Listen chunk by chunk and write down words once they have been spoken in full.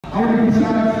Shut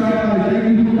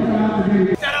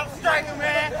up, striker,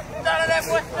 man. Shut up, that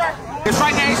boy striker. It's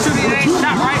right there, he's shooting, it ain't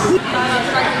shot, right?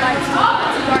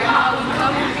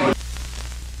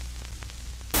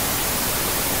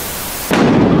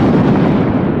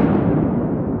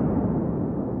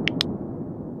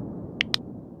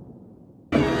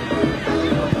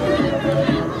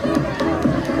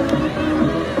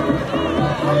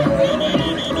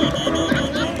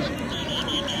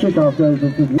 Kickoff goes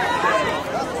into the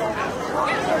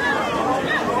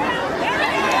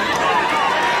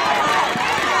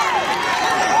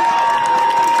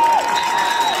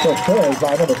first carry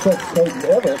by number 6, Peyton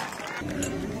Everett.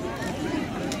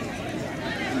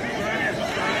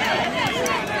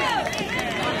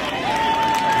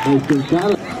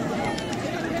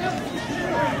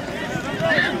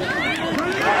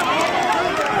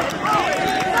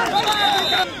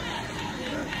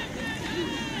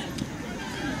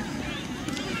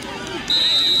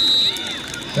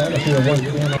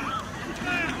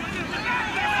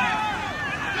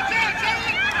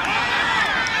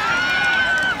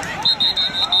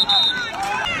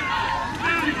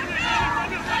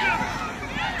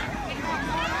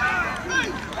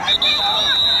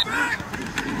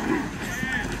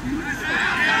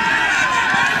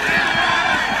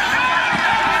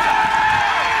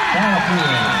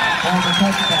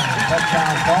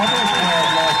 Touchdown, Tarboro,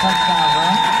 touchdown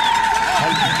run.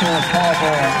 Making sure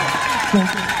Tarboro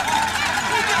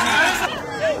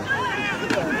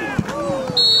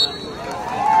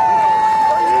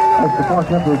that's the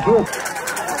point number of group.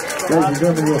 Ladies and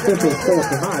gentlemen, the official score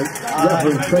tonight.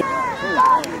 Referee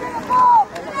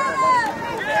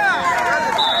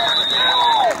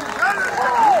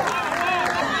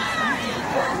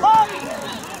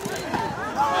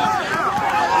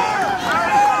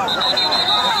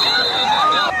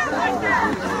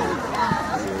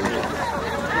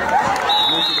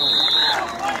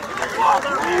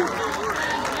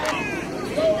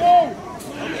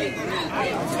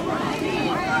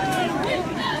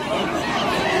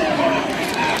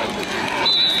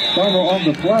on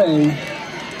the play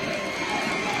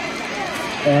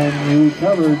and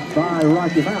recovered by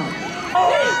Rocky Mount.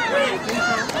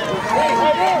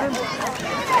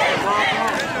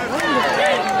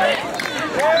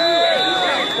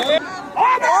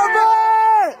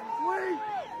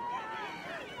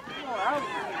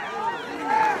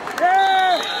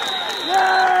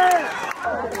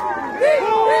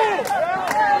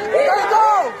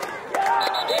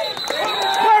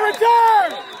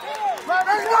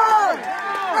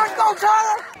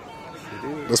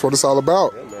 That's what it's all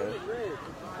about. Yeah, man.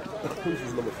 This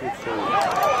is number 16.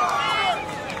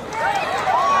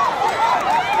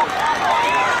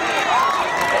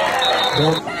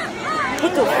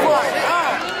 What the fuck?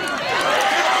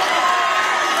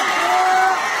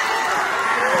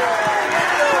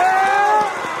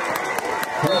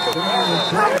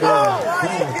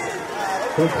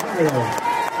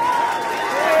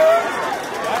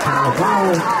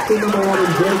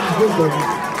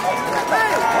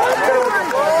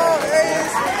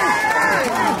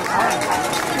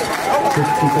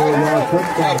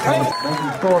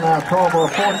 Score now, Tarboro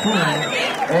 14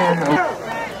 and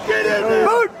Get in there!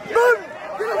 Boot! Boot!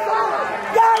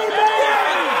 Got it,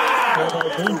 man!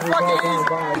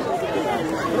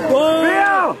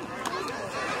 Bill!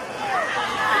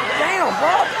 Damn,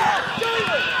 bro!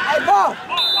 Hey, Bob!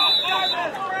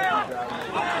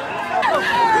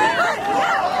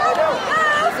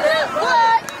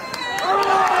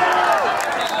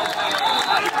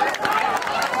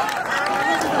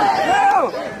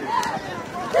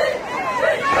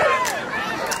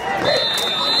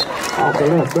 off the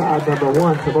left side, number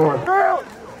 1, Tarboro.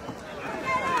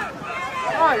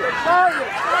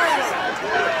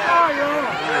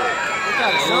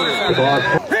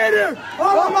 Hit him!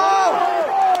 Come on!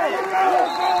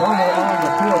 Somewhere on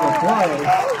the field of play.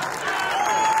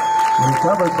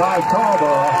 Recovered by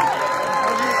Tarboro.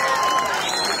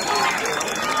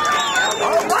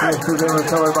 This is then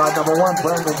recovered by number 1,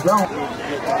 Brandon Jones.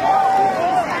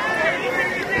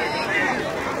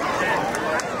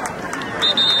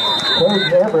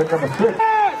 Page Everett, number 6.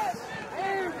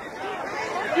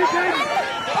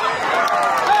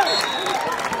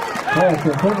 Pass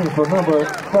continues for number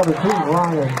 17,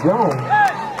 Ryan Jones.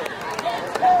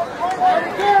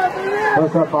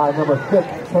 Push up by number 6,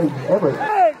 Page Everett.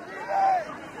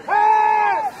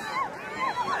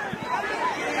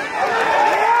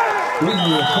 In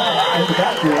the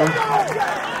backfield.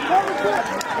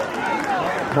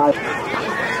 Nice.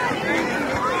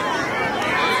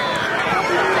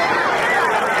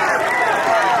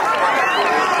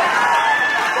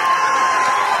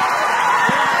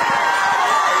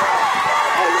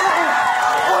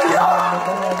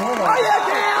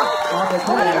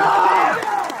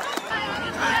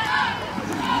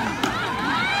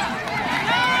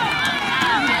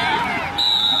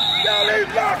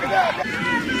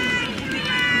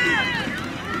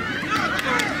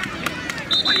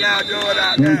 y'all doing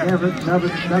out there?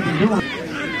 Nothing doing.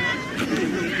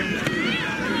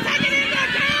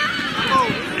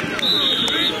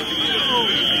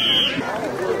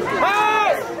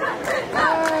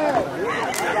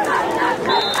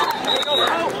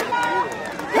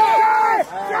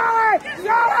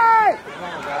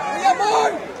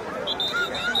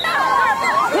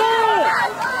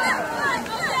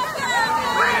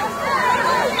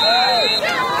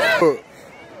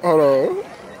 Hold on.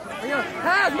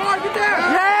 Pass, Mark, get there!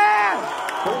 Yeah!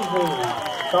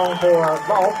 Going for a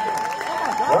vault.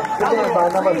 Once again by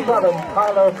number 7,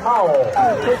 Tyler Powell.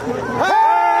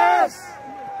 Pass!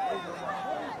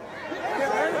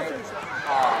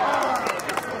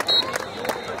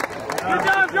 Good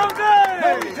job,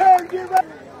 Josie!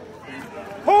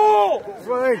 Pull!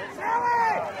 Swing!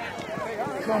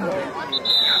 Come on.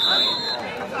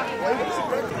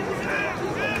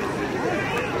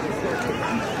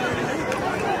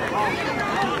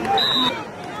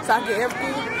 Socket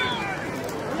empty.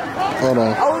 Hold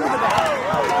on.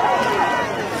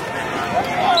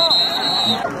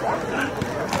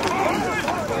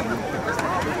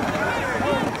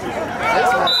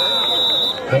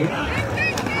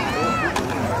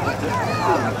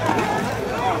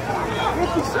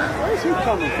 Where's he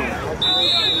coming from?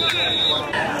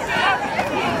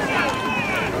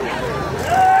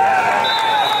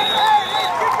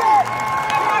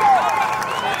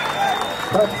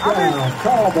 Touchdown,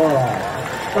 Tarboro.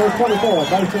 Number 24,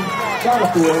 Mason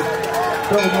Satterfield.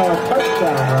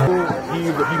 Touchdown. He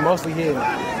mostly hit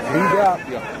lead out.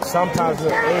 Sometimes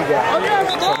he'll A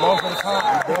out. So most of the time,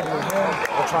 he's doubling him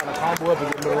or trying to combo up and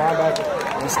get the linebacker.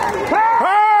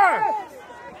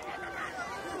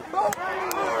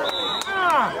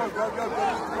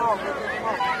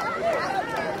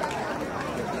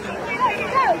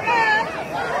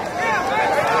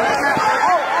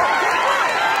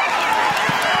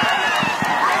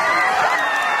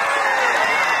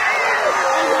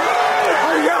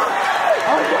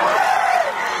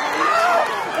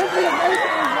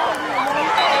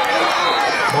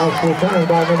 Nice return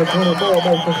by number 24,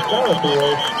 Mason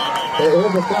Satterfield. There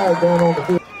is a flag down on the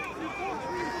field.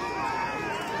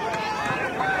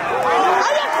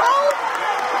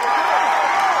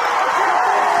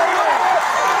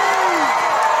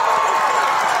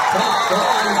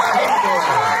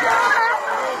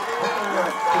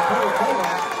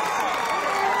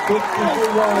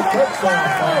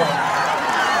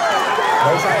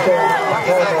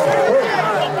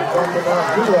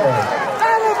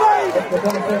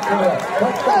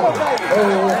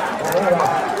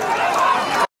 Touchdown.